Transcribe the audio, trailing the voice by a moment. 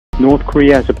North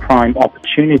Korea has a prime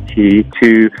opportunity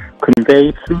to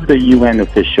convey through the UN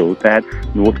official that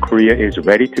North Korea is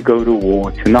ready to go to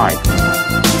war tonight.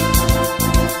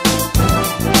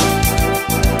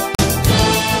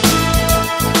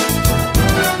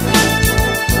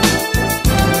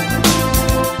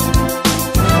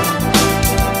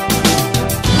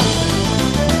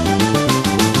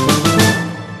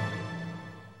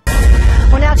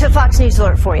 To a Fox News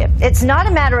alert for you. It's not a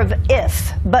matter of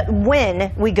if, but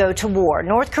when we go to war.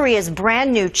 North Korea's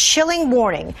brand new chilling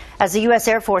warning as the U.S.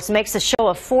 Air Force makes a show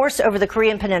of force over the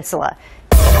Korean Peninsula.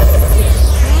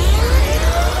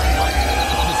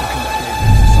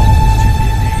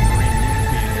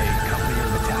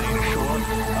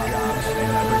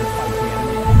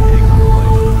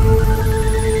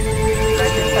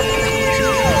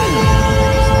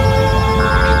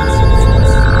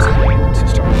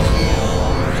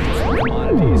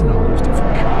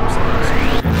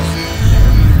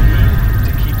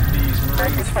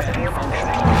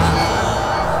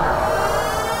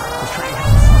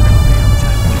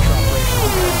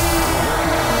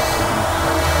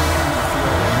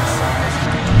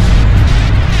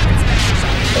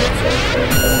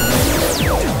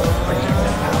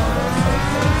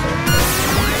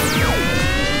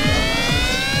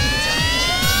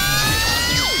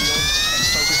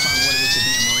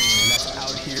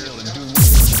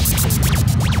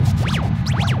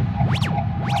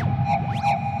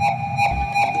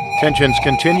 Tensions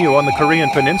continue on the Korean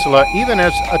Peninsula even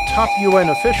as a top UN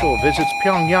official visits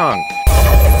Pyongyang.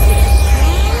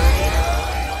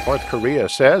 North Korea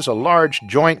says a large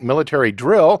joint military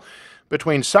drill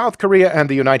between South Korea and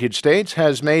the United States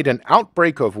has made an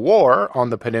outbreak of war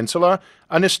on the peninsula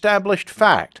an established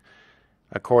fact.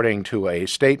 According to a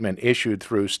statement issued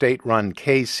through state-run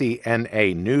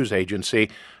KCNA news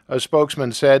agency, a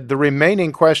spokesman said the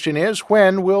remaining question is,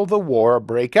 when will the war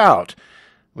break out?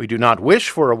 We do not wish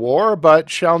for a war, but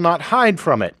shall not hide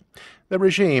from it. The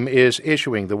regime is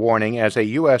issuing the warning as a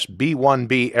U.S.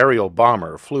 B-1B aerial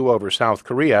bomber flew over South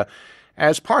Korea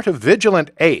as part of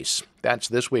Vigilant Ace. That's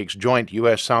this week's joint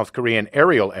U.S.-South Korean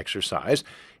aerial exercise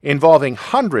involving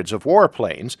hundreds of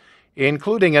warplanes,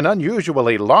 including an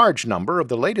unusually large number of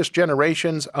the latest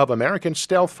generations of American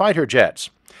stealth fighter jets.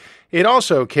 It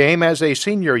also came as a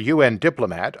senior UN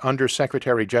diplomat,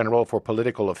 Under-Secretary General for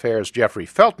Political Affairs Jeffrey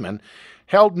Feltman,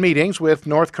 held meetings with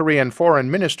North Korean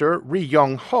Foreign Minister Ri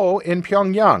Yong-ho in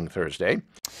Pyongyang Thursday.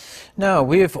 Now,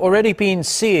 we've already been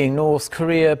seeing North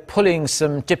Korea pulling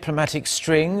some diplomatic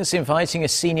strings, inviting a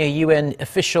senior UN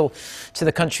official to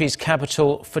the country's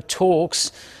capital for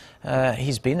talks.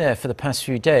 He's been there for the past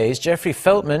few days. Jeffrey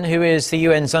Feltman, who is the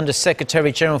UN's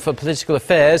Under-Secretary General for Political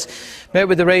Affairs, met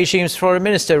with the regime's Foreign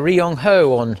Minister Ri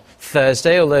Yong-ho on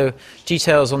Thursday, although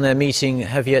details on their meeting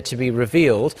have yet to be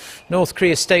revealed. North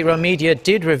Korea's state-run media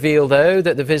did reveal, though,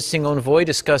 that the visiting envoy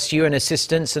discussed UN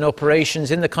assistance and operations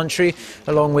in the country,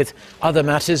 along with other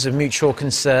matters of mutual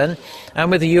concern. And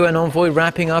with the UN envoy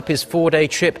wrapping up his four-day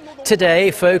trip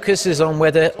today, focus is on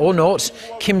whether or not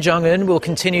Kim Jong-un will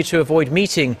continue to avoid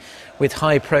meeting with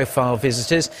high-profile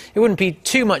visitors. It wouldn't be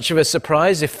too much of a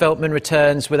surprise if Feltman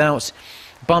returns without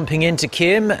bumping into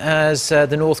Kim, as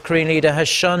the North Korean leader has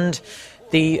shunned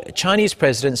the Chinese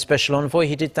president's special envoy.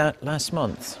 He did that last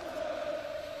month.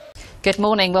 Good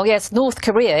morning. Well, yes, North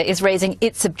Korea is raising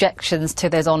its objections to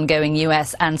those ongoing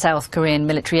US and South Korean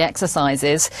military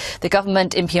exercises. The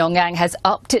government in Pyongyang has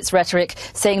upped its rhetoric,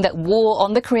 saying that war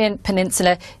on the Korean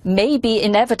peninsula may be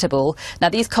inevitable. Now,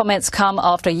 these comments come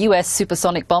after a US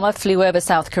supersonic bomber flew over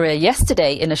South Korea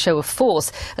yesterday in a show of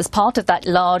force as part of that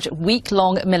large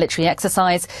week-long military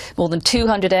exercise. More than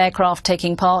 200 aircraft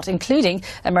taking part, including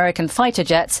American fighter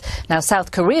jets. Now,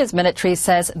 South Korea's military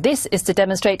says this is to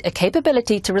demonstrate a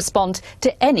capability to respond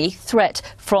to any threat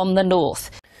from the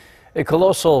north. A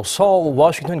colossal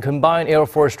Seoul-Washington combined Air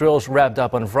Force drills wrapped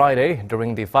up on Friday.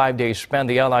 During the 5-day span,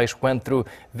 the allies went through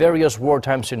various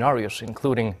wartime scenarios,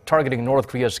 including targeting North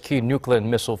Korea's key nuclear and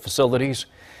missile facilities.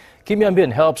 Kim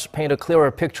Hyun-bin helps paint a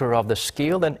clearer picture of the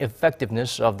scale and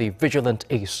effectiveness of the Vigilant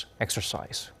Ace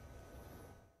exercise.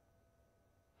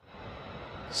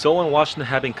 Seoul and Washington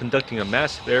have been conducting a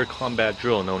massive air combat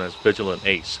drill known as Vigilant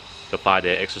Ace. The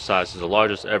 5-day exercise is the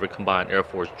largest ever combined Air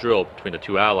Force drill between the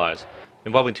two allies,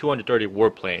 involving 230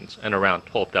 warplanes and around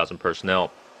 12,000 personnel.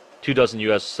 24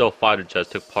 U.S. stealth fighter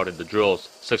jets took part in the drills,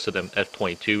 6 of them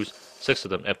F-22s, 6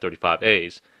 of them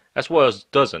F-35As, as well as a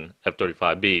dozen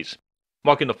F-35Bs,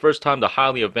 marking the first time the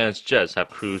highly advanced jets have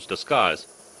cruised the skies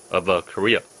of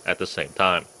Korea at the same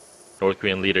time. North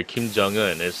Korean leader Kim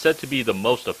Jong-un is said to be the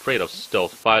most afraid of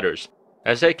stealth fighters,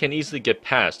 as they can easily get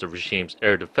past the regime's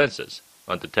air defenses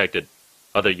undetected.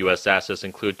 Other U.S. assets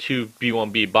include 2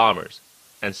 B-1B bombers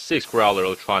and 6 Growler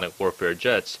electronic warfare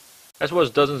jets, as well as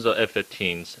dozens of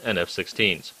F-15s and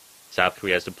F-16s. South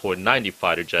Korea has deployed 90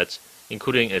 fighter jets,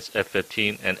 including its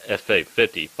F-15 and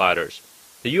F-A-50 fighters.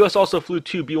 The U.S. also flew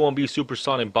 2 B-1B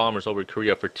supersonic bombers over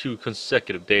Korea for 2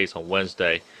 consecutive days on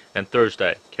Wednesday and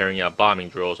Thursday, carrying out bombing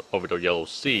drills over the Yellow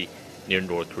Sea near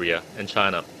North Korea and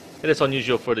China. It is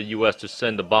unusual for the U.S. to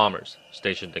send the bombers,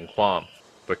 stationed in Guam,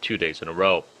 for 2 days in a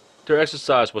row. Their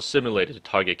exercise was simulated to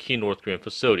target key North Korean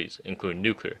facilities, including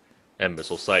nuclear and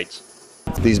missile sites.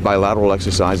 These bilateral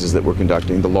exercises that we're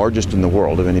conducting, the largest in the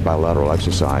world of any bilateral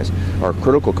exercise, are a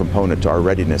critical component to our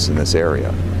readiness in this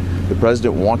area. The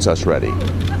President wants us ready.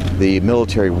 The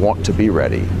military want to be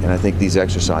ready, and I think these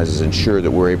exercises ensure that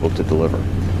we're able to deliver.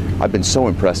 I've been so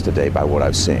impressed today by what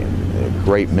I've seen.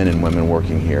 Great men and women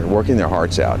working here, working their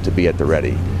hearts out to be at the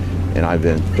ready, and I've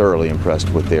been thoroughly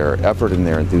impressed with their effort and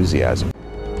their enthusiasm.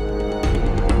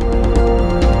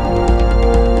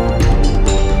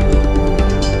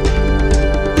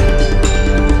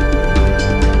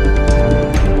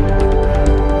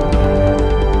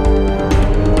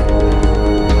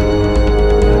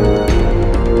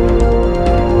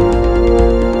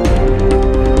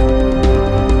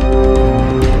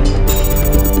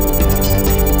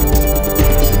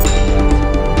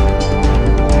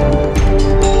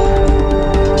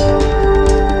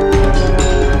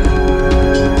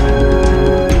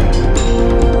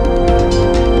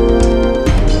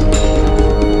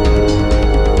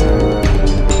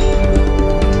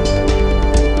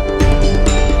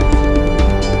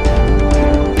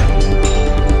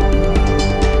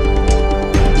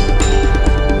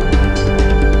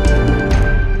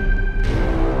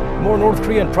 North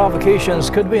Korean provocations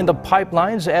could be in the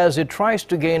pipelines as it tries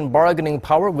to gain bargaining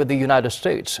power with the United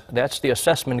States. That's the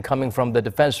assessment coming from the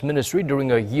Defense Ministry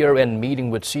during a year-end meeting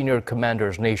with senior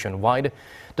commanders nationwide.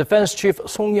 Defense Chief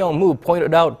Song Young-moo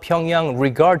pointed out Pyongyang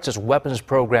regards its weapons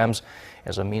programs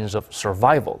as a means of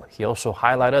survival. He also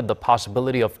highlighted the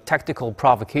possibility of tactical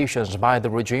provocations by the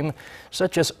regime,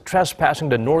 such as trespassing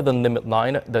the northern limit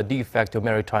line, the de facto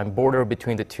maritime border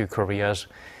between the two Koreas,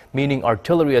 meaning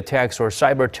artillery attacks or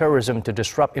cyber terrorism to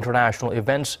disrupt international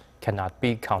events cannot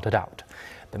be counted out.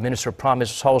 The minister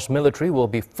promised Seoul's military will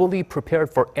be fully prepared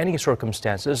for any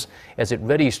circumstances as it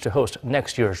readies to host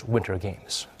next year's Winter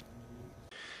Games.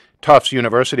 Tufts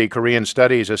University Korean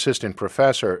Studies Assistant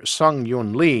Professor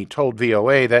Sung-Yoon Lee told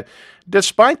VOA that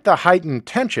despite the heightened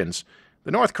tensions,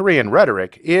 the North Korean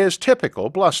rhetoric is typical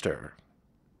bluster.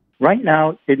 Right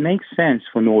now, it makes sense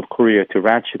for North Korea to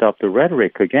ratchet up the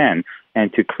rhetoric again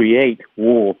and to create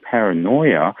war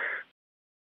paranoia,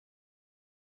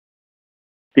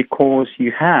 because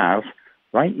you have,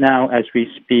 right now as we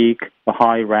speak, a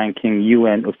high-ranking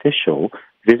UN official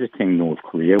visiting North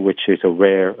Korea, which is a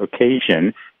rare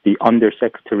occasion. The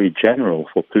Undersecretary General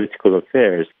for Political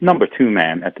Affairs, number 2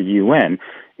 man at the UN,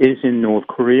 is in North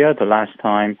Korea. The last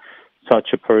time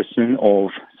such a person of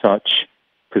such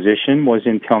position was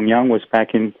in Pyongyang was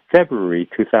back in February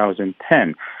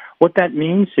 2010. What that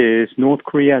means is North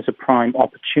Korea has a prime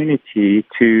opportunity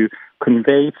to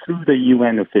convey through the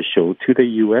UN official to the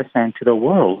U.S. and to the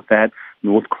world that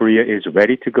North Korea is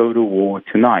ready to go to war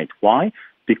tonight. Why?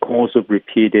 Because of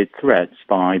repeated threats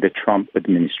by the Trump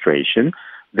administration.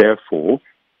 Therefore,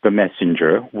 the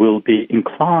messenger will be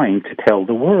inclined to tell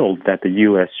the world that the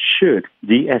U.S. should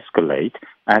de-escalate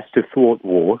as to thwart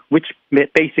war, which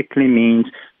basically means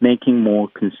making more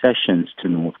concessions to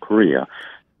North Korea.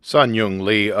 Sun-Young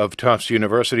Lee of Tufts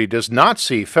University does not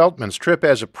see Feltman's trip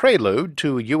as a prelude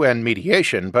to UN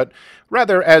mediation, but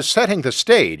rather as setting the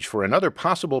stage for another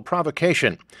possible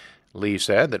provocation. Lee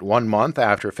said that 1 month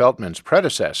after Feltman's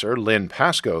predecessor, Lynn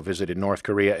Pascoe, visited North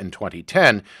Korea in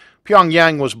 2010,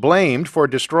 Pyongyang was blamed for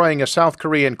destroying a South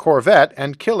Korean corvette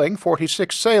and killing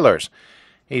 46 sailors.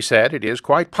 He said it is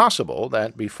quite possible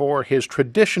that before his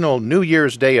traditional New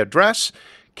Year's Day address,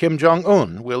 Kim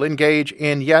Jong-un will engage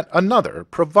in yet another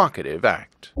provocative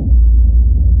act.